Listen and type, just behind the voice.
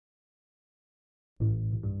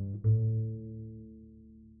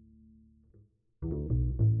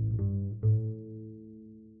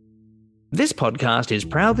This podcast is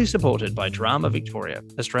proudly supported by Drama Victoria,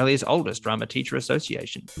 Australia's oldest drama teacher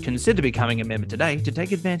association. Consider becoming a member today to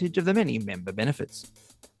take advantage of the many member benefits.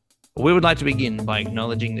 We would like to begin by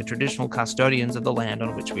acknowledging the traditional custodians of the land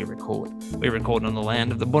on which we record. We record on the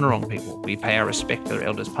land of the Bunurong people. We pay our respect to their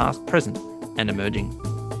elders past, present, and emerging.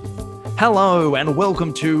 Hello and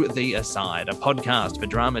welcome to The Aside, a podcast for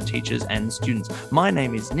drama teachers and students. My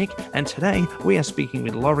name is Nick, and today we are speaking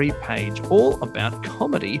with Laurie Page all about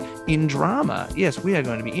comedy in drama. Yes, we are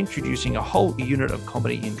going to be introducing a whole unit of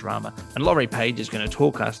comedy in drama, and Laurie Page is going to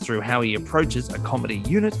talk us through how he approaches a comedy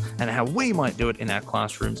unit and how we might do it in our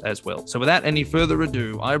classrooms as well. So without any further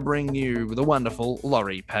ado, I bring you the wonderful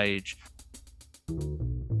Laurie Page.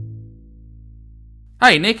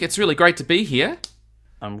 Hey Nick, it's really great to be here.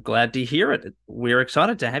 I'm glad to hear it. We're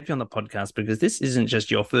excited to have you on the podcast because this isn't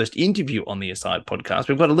just your first interview on the Aside podcast.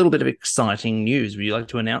 We've got a little bit of exciting news. Would you like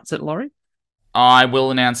to announce it, Laurie? I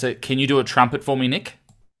will announce it. Can you do a trumpet for me, Nick?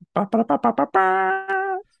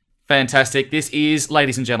 Fantastic. This is,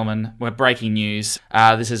 ladies and gentlemen, we're breaking news.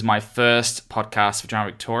 This is my first podcast for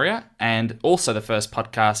Drama Victoria and also the first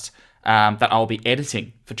podcast that I'll be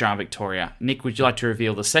editing for Drama Victoria. Nick, would you like to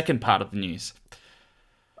reveal the second part of the news?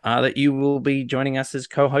 That you will be joining us as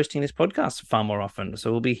co-hosting this podcast far more often. So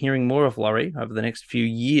we'll be hearing more of Laurie over the next few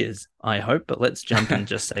years, I hope. But let's jump and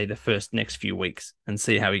just say the next few weeks and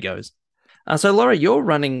see how he goes. So Laurie, you're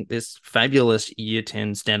running this fabulous Year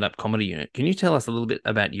 10 stand-up comedy unit. Can you tell us a little bit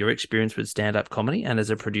about your experience with stand-up comedy and as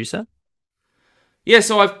a producer? Yeah,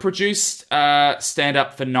 so I've produced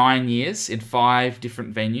stand-up for 9 years in 5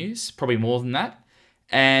 different venues, probably more than that.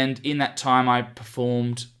 And in that time, I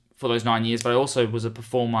performed for those 9 years, but I also was a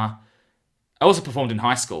performer. I also performed in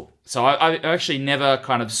high school. So I actually never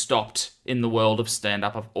kind of stopped in the world of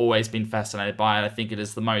stand-up. I've always been fascinated by it. I think it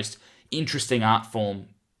is the most interesting art form.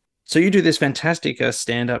 So you do this fantastic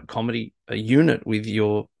stand-up comedy unit with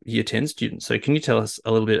your Year 10 students. So can you tell us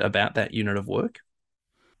a little bit about that unit of work?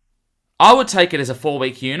 I would take it as a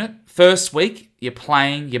 4-week unit. First week, you're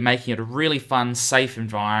playing, you're making it a really fun, safe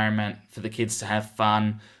environment for the kids to have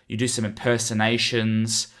fun. You do some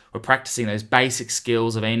impersonations. We're practicing those basic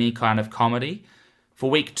skills of any kind of comedy. For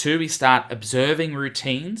week 2, we start observing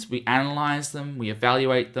routines. We analyze them, we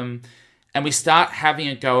evaluate them, and we start having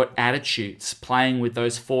a go at attitudes, playing with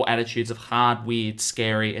those 4 attitudes of hard, weird,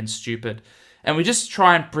 scary, and stupid. And we just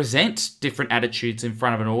try and present different attitudes in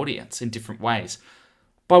front of an audience in different ways.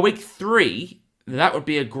 By week 3, that would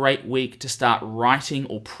be a great week to start writing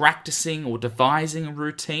or practicing or devising a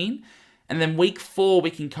routine. And then week 4, we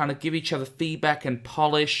can kind of give each other feedback and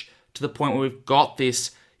polish to the point where we've got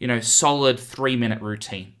this, solid 3-minute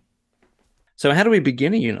routine. So how do we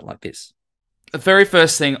begin a unit like this? The very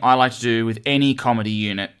first thing I like to do with any comedy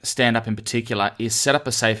unit, stand-up in particular, is set up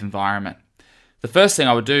a safe environment. The first thing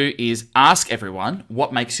I would do is ask everyone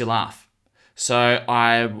what makes you laugh. So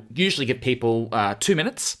I usually give people 2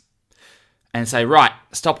 minutes and say, right,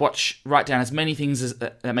 stopwatch, write down as many things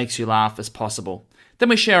that makes you laugh as possible. Then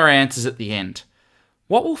we share our answers at the end.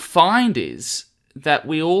 What we'll find is that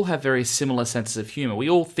we all have very similar senses of humour. We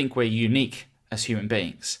all think we're unique as human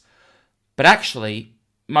beings. But actually,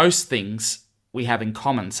 most things we have in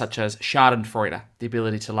common, such as schadenfreude, the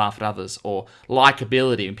ability to laugh at others, or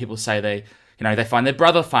likability, when people say they find their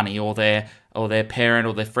brother funny, or their parent,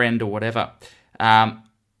 or their friend, or whatever.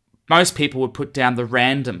 Most people would put down the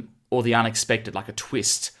random or the unexpected, like a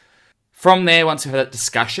twist. From there, once we've had that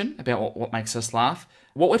discussion about what makes us laugh,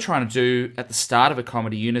 what we're trying to do at the start of a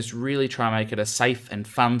comedy unit is really try and make it a safe and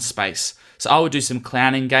fun space. So I would do some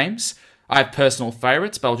clowning games. I have personal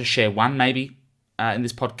favourites, but I'll just share one maybe in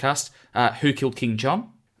this podcast. Who Killed King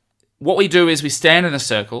John? What we do is we stand in a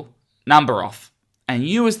circle, number off, and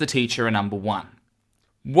you as the teacher are number 1.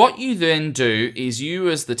 What you then do is you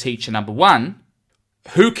as the teacher number 1,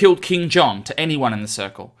 who killed King John to anyone in the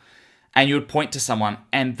circle? And you would point to someone,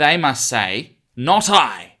 and they must say, not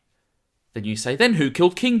I. Then you say, then who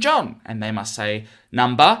killed King John? And they must say,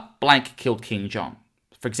 number blank killed King John.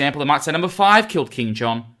 For example, they might say number 5 killed King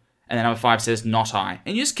John, and then number 5 says, not I.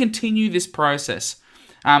 And you just continue this process.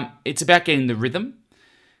 It's about getting the rhythm,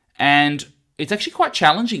 and it's actually quite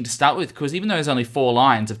challenging to start with, because even though there's only 4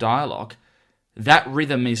 lines of dialogue, that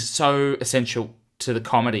rhythm is so essential to the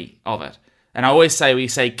comedy of it. And I always say, we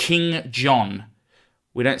say King John.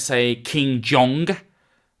 We don't say King Jong,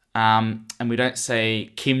 and we don't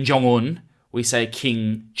say Kim Jong-un. We say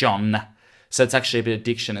King John. So it's actually a bit of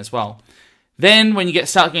diction as well. Then when you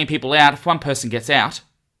start getting people out, if one person gets out,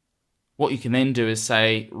 what you can then do is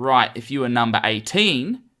say, right, if you are number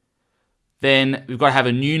 18, then we've got to have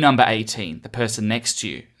a new number 18, the person next to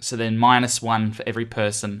you. So then -1 for every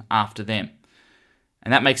person after them.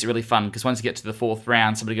 And that makes it really fun because once you get to the fourth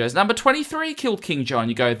round, somebody goes, number 23 killed King John.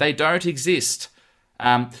 You go, they don't exist.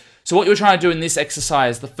 So what you're trying to do in this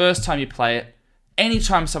exercise, the first time you play it,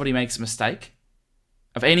 anytime somebody makes a mistake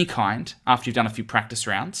of any kind after you've done a few practice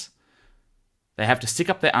rounds, they have to stick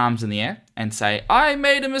up their arms in the air and say, I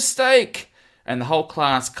made a mistake. And the whole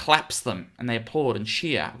class claps them and they applaud and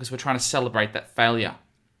cheer because we're trying to celebrate that failure.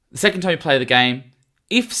 The second time you play the game,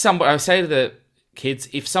 I say to the kids,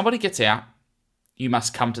 if somebody gets out, you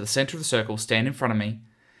must come to the center of the circle, stand in front of me,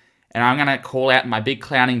 and I'm going to call out in my big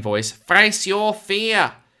clowning voice, face your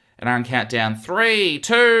fear. And I'm going to count down 3,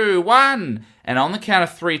 2, 1. And on the count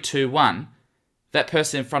of 3, 2, 1, that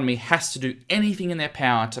person in front of me has to do anything in their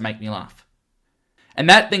power to make me laugh. And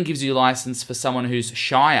that then gives you license for someone who's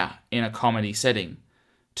shyer in a comedy setting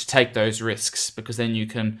to take those risks, because then you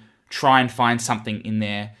can try and find something in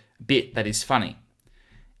their bit that is funny.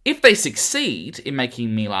 If they succeed in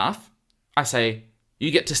making me laugh, I say,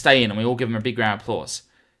 you get to stay in, and we all give them a big round of applause.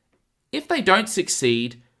 If they don't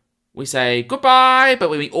succeed, we say goodbye, but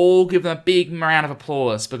we all give them a big round of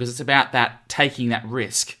applause because it's about that taking that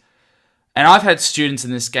risk. And I've had students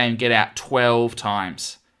in this game get out 12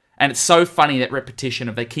 times. And it's so funny, that repetition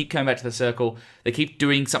of they keep coming back to the circle, they keep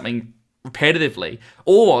doing something repetitively,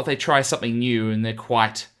 or they try something new and they're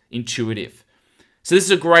quite intuitive. So this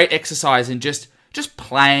is a great exercise in just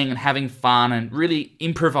playing and having fun and really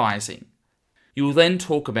improvising. You will then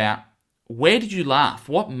talk about, where did you laugh?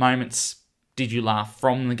 What moments did you laugh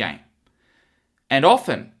from the game? And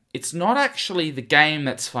often, it's not actually the game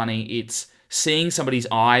that's funny, it's seeing somebody's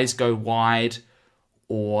eyes go wide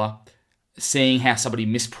or seeing how somebody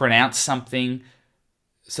mispronounced something.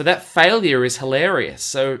 So that failure is hilarious.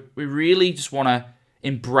 So we really just want to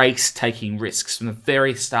embrace taking risks from the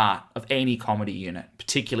very start of any comedy unit,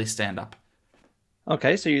 particularly stand-up.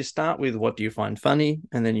 Okay, so you start with what do you find funny,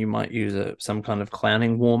 and then you might use some kind of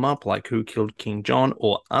clowning warm-up, like who killed King John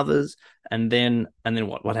or others, and then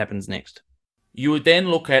what? What happens next? You would then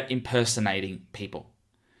look at impersonating people.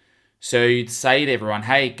 So you'd say to everyone,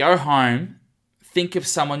 hey, go home, think of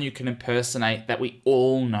someone you can impersonate that we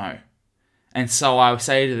all know. And so I would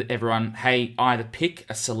say to everyone, hey, either pick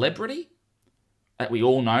a celebrity that we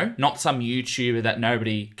all know, not some YouTuber that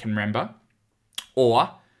nobody can remember,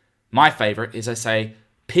 or my favorite is I say,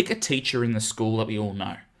 pick a teacher in the school that we all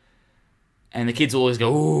know. And the kids always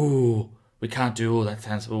go, ooh, we can't do all that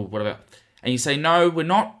sounds, ooh, whatever. And you say, no, we're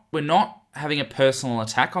not having a personal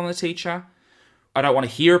attack on the teacher. I don't want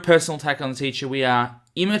to hear a personal attack on the teacher. We are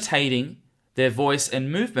imitating their voice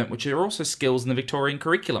and movement, which are also skills in the Victorian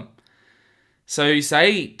curriculum. So you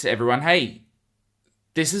say to everyone, hey,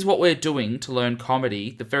 this is what we're doing to learn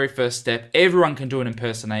comedy. The very first step, everyone can do an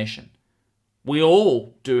impersonation. We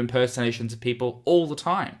all do impersonations of people all the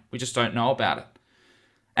time. We just don't know about it.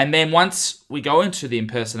 And then once we go into the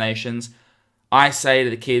impersonations, I say to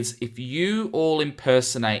the kids, if you all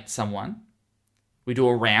impersonate someone, we do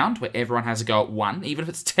a round where everyone has a go at one, even if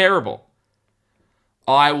it's terrible.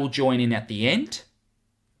 I will join in at the end,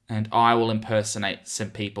 and I will impersonate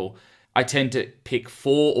some people. I tend to pick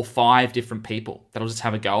 4 or 5 different people that I'll just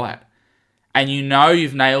have a go at. And you know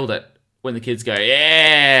you've nailed it when the kids go,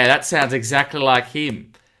 yeah, that sounds exactly like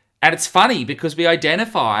him. And it's funny because we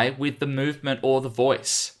identify with the movement or the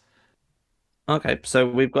voice. Okay, so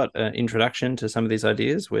we've got an introduction to some of these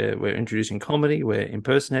ideas where we're introducing comedy, we're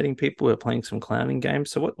impersonating people, we're playing some clowning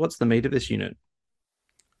games. So what's the meat of this unit?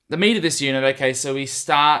 The meat of this unit, okay, so we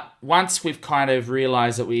start, once we've kind of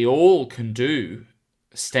realised that we all can do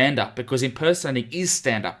stand-up, because impersonating is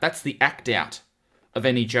stand-up. That's the act out of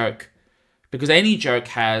any joke. Because any joke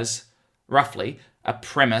has, roughly, a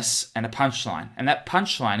premise and a punchline. And that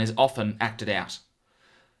punchline is often acted out.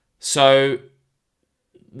 So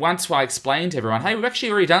once I explain to everyone, hey, we've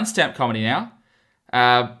actually already done stand-up comedy now.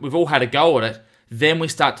 We've all had a go at it. Then we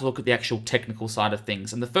start to look at the actual technical side of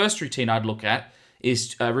things. And the first routine I'd look at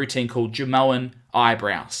is a routine called Jamoan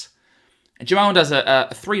eyebrows. And Jamoan does a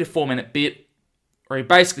 3 to 4 minute bit where he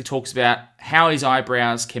basically talks about how his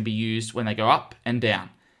eyebrows can be used when they go up and down.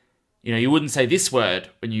 You know, you wouldn't say this word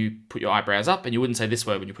when you put your eyebrows up, and you wouldn't say this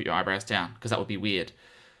word when you put your eyebrows down, because that would be weird.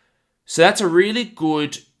 So that's a really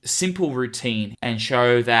good, simple routine and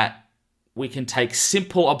show that we can take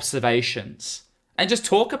simple observations and just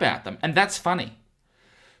talk about them, and that's funny.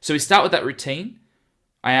 So we start with that routine.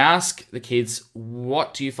 I ask the kids,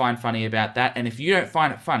 what do you find funny about that? And if you don't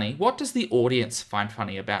find it funny, what does the audience find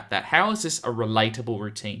funny about that? How is this a relatable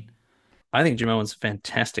routine? I think Jamoan's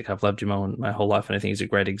fantastic. I've loved Jamoan my whole life, and I think he's a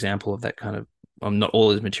great example of that kind of, not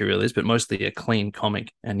all his material is, but mostly a clean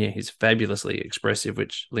comic. And yeah, he's fabulously expressive,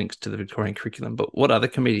 which links to the Victorian curriculum. But what other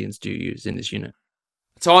comedians do you use in this unit?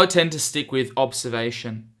 So I tend to stick with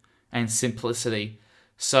observation and simplicity.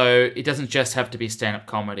 So it doesn't just have to be stand-up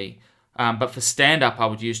comedy. But for stand-up, I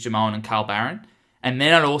would use Jamoan and Carl Barron. And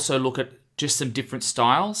then I'd also look at just some different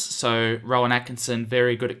styles. So Rowan Atkinson,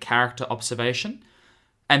 very good at character observation.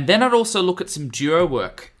 And then I'd also look at some duo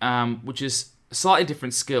work, which is a slightly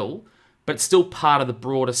different skill, but still part of the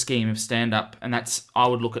broader scheme of stand-up. And I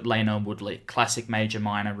would look at Leno and Woodley, classic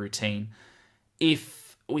major-minor routine. If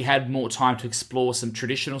we had more time to explore some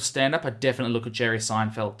traditional stand-up, I'd definitely look at Jerry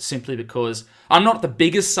Seinfeld, simply because I'm not the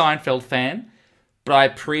biggest Seinfeld fan, but I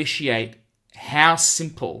appreciate how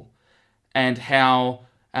simple and how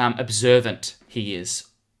observant he is,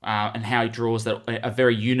 and how he draws a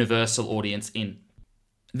very universal audience in.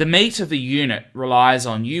 The meat of the unit relies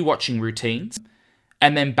on you watching routines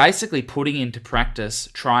and then basically putting into practice,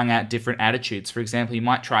 trying out different attitudes. For example, you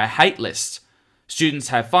might try a hate list. Students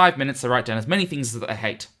have 5 minutes to write down as many things that they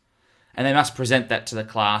hate, and they must present that to the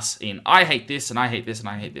class in, I hate this, and I hate this, and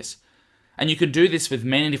I hate this. And you can do this with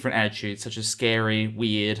many different attitudes, such as scary,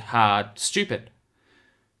 weird, hard, stupid.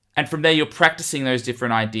 And from there, you're practicing those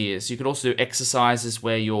different ideas. You could also do exercises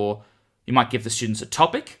where you might give the students a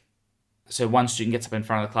topic. So one student gets up in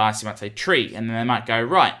front of the class, you might say tree, and then they might go,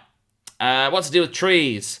 right, what's the deal with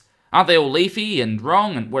trees? Aren't they all leafy and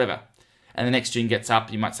wrong and whatever? And the next student gets up,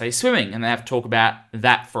 you might say swimming, and they have to talk about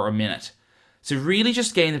that for a minute. So really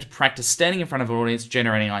just getting them to practice standing in front of an audience,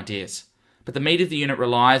 generating ideas. But the meat of the unit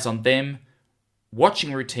relies on them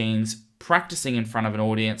watching routines, practicing in front of an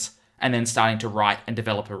audience, and then starting to write and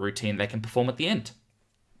develop a routine they can perform at the end.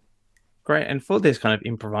 Great. And for this kind of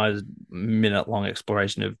improvised minute-long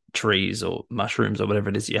exploration of trees or mushrooms or whatever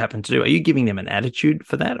it is you happen to do, are you giving them an attitude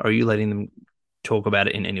for that, or are you letting them talk about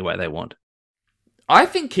it in any way they want? I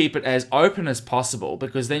think keep it as open as possible,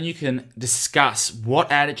 because then you can discuss what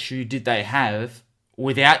attitude did they have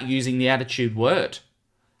without using the attitude word.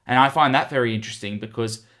 And I find that very interesting,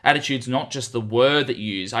 because attitude's not just the word that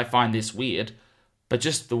you use, I find this weird, but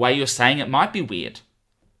just the way you're saying it might be weird.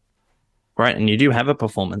 Right, and you do have a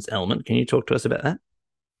performance element. Can you talk to us about that?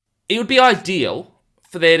 It would be ideal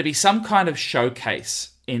for there to be some kind of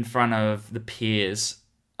showcase in front of the peers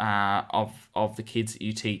of the kids that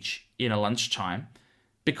you teach in a lunchtime,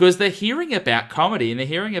 because they're hearing about comedy and they're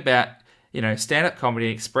hearing about, stand-up comedy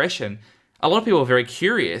and expression. A lot of people are very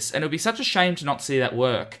curious, and it would be such a shame to not see that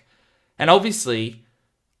work. And obviously,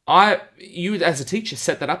 you as a teacher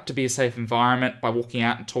set that up to be a safe environment by walking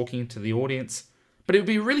out and talking to the audience. But it would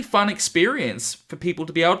be a really fun experience for people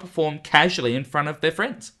to be able to perform casually in front of their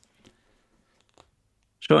friends.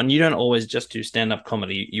 Sure, and you don't always just do stand-up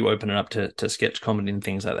comedy. You open it up to sketch comedy and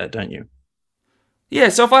things like that, don't you? Yeah,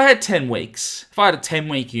 so if I had 10 weeks, if I had a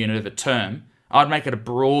 10-week unit of a term, I'd make it a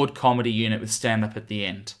broad comedy unit with stand-up at the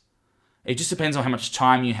end. It just depends on how much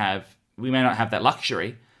time you have. We may not have that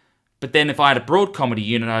luxury. But then if I had a broad comedy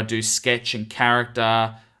unit, I'd do sketch and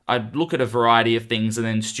character. I'd look at a variety of things, and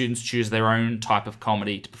then students choose their own type of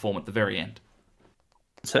comedy to perform at the very end.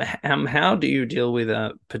 So how do you deal with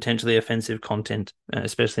potentially offensive content,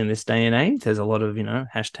 especially in this day and age? There's a lot of,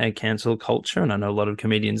 hashtag cancel culture, and I know a lot of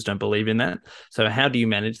comedians don't believe in that. So how do you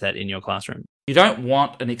manage that in your classroom? You don't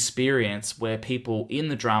want an experience where people in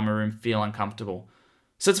the drama room feel uncomfortable.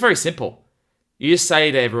 So it's very simple. You just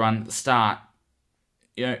say to everyone at the start,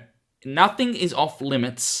 nothing is off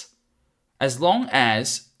limits as long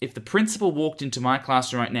as if the principal walked into my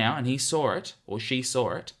classroom right now and he saw it or she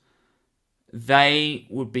saw it, they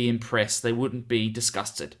would be impressed. They wouldn't be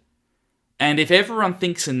disgusted. And if everyone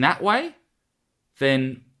thinks in that way,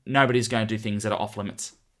 then nobody's going to do things that are off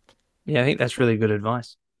limits. Yeah, I think that's really good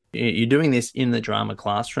advice. You're doing this in the drama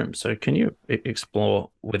classroom. So can you explore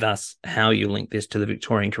with us how you link this to the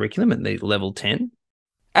Victorian curriculum at the level 10?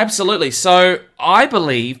 Absolutely. So I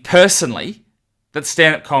believe personally that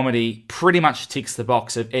stand-up comedy pretty much ticks the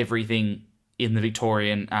box of everything in the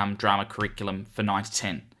Victorian drama curriculum for 9 to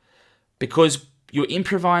 10. Because you're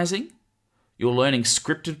improvising, you're learning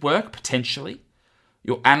scripted work, potentially,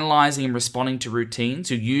 you're analysing and responding to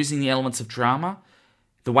routines, you're using the elements of drama.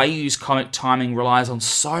 The way you use comic timing relies on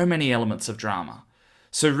so many elements of drama.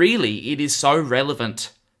 So really, it is so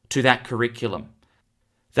relevant to that curriculum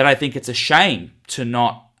that I think it's a shame to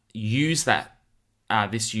not use that,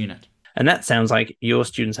 this unit. And that sounds like your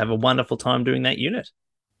students have a wonderful time doing that unit.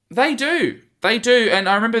 They do. And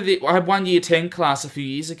I remember I had one year 10 class a few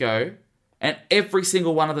years ago, and every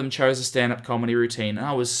single one of them chose a stand-up comedy routine. And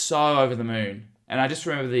I was so over the moon. And I just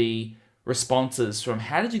remember the responses from,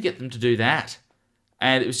 how did you get them to do that?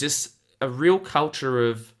 And it was just a real culture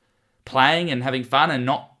of playing and having fun and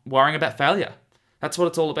not worrying about failure. That's what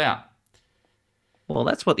it's all about. Well,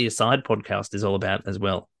 that's what the Aside podcast is all about as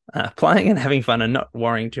well. Playing and having fun and not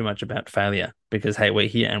worrying too much about failure because, hey, we're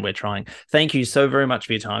here and we're trying. Thank you so very much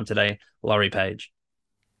for your time today, Laurie Page.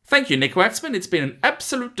 Thank you, Nick Waxman. It's been an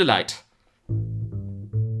absolute delight.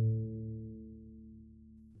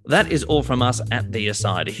 That is all from us at The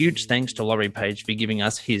Aside. A huge thanks to Laurie Page for giving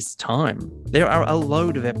us his time. There are a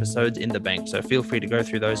load of episodes in the bank, so feel free to go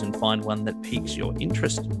through those and find one that piques your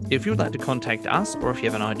interest. If you would like to contact us, or if you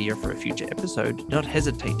have an idea for a future episode, do not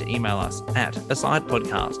hesitate to email us at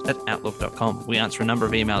asidepodcast@outlook.com. We answer a number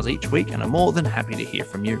of emails each week and are more than happy to hear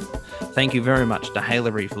from you. Thank you very much to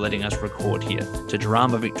Laurie for letting us record here, to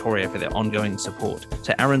Drama Victoria for their ongoing support,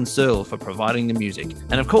 to Aaron Searle for providing the music,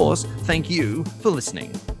 and of course, thank you for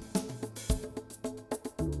listening.